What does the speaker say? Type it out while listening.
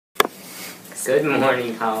Good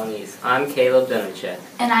morning, colonies. I'm Caleb Donachek.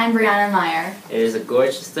 And I'm Brianna Meyer. It is a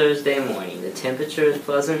gorgeous Thursday morning. The temperature is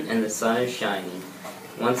pleasant and the sun is shining.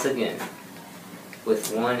 Once again,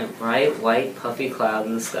 with one bright, white, puffy cloud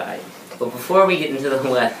in the sky. But before we get into the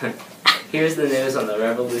weather, here's the news on the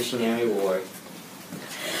Revolutionary War.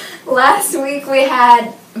 Last week we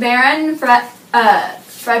had Baron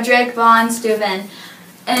Frederick von Steuben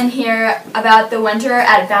in here about the winter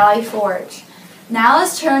at Valley Forge. Now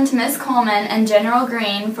let's turn to Miss Coleman and General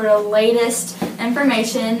Greene for the latest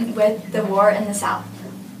information with the war in the South.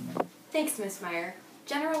 Thanks, Miss Meyer.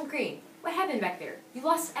 General Greene, what happened back there? You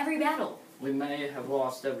lost every battle. We may have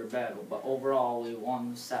lost every battle, but overall we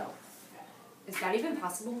won the South. Is that even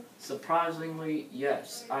possible? Surprisingly,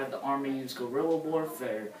 yes. The Army used guerrilla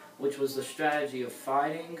warfare, which was the strategy of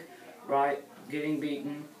fighting, getting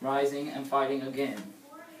beaten, rising, and fighting again.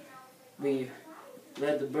 We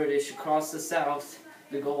led the British across the South.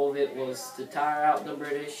 The goal of it was to tire out the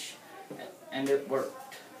British, and it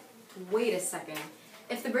worked. Wait a second.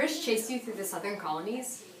 If the British chased you through the southern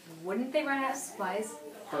colonies, wouldn't they run out of supplies?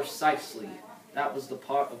 Precisely. That was the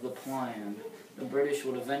part of the plan. The British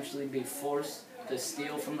would eventually be forced to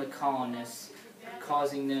steal from the colonists,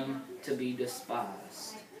 causing them to be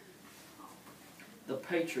despised. The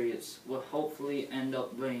Patriots would hopefully end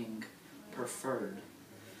up being preferred,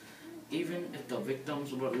 even if the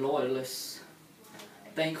victims were loyalists.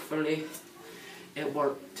 Thankfully, it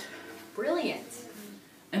worked. Brilliant.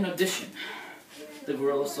 In addition, the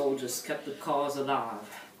guerrilla soldiers kept the cause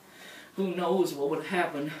alive. Who knows what would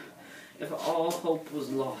happen if all hope was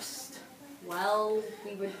lost? Well,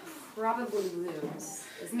 we would probably lose.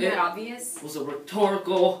 Isn't that obvious? It was a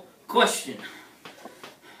rhetorical question.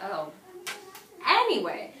 Oh.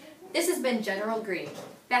 Anyway, this has been General Greene.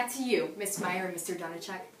 Back to you, Miss Meyer and Mr.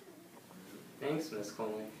 Donachek. Thanks, Miss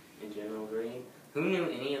Coleman and General Greene. Who knew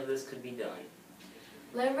any of this could be done?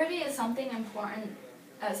 Liberty is something important,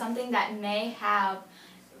 something that may have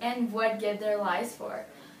and would give their lives for.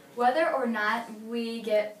 Whether or not we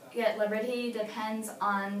get liberty depends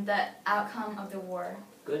on the outcome of the war.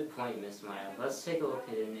 Good point, Miss Meyer. Let's take a look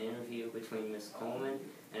at an interview between Miss Coleman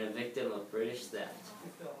and a victim of British theft.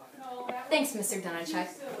 Thanks, Mr. Donachek.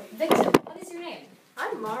 Victim, what is your name?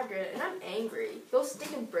 I'm Margaret, and I'm angry. Those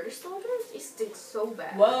stinking British soldiers, they stink so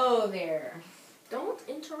bad. Whoa there. Don't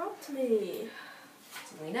interrupt me.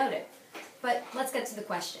 Duly noted. But let's get to the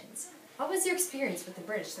questions. What was your experience with the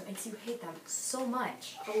British that makes you hate them so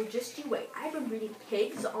much? Oh, just you wait. I've been breeding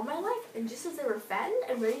pigs all my life, and just as they were fattened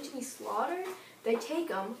and ready to be slaughtered, they take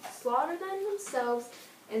them, slaughter them themselves,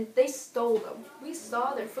 and they stole them. We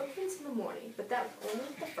saw their footprints in the morning, but that was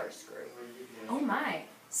only the first group. Oh my.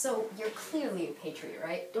 So, you're clearly a patriot,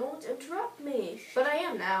 right? Don't interrupt me. But I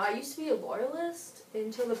am now. I used to be a loyalist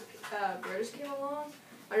until the British came along.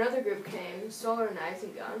 Another group came, stole our knives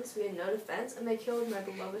and guns. We had no defense, and they killed my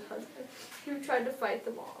beloved husband, who tried to fight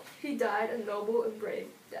them off. He died a noble and brave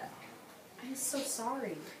death. I'm so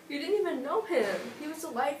sorry. You didn't even know him. He was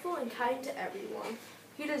delightful and kind to everyone.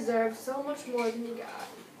 He deserved so much more than he got.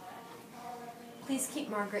 Please keep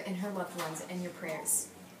Margaret and her loved ones in your prayers.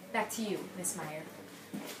 Back to you, Miss Meyer.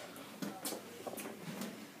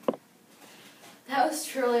 That was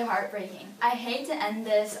truly heartbreaking. I hate to end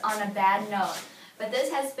this on a bad note, but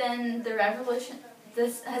this has been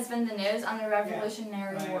the news on the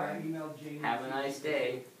Revolutionary War. Have a nice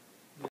day.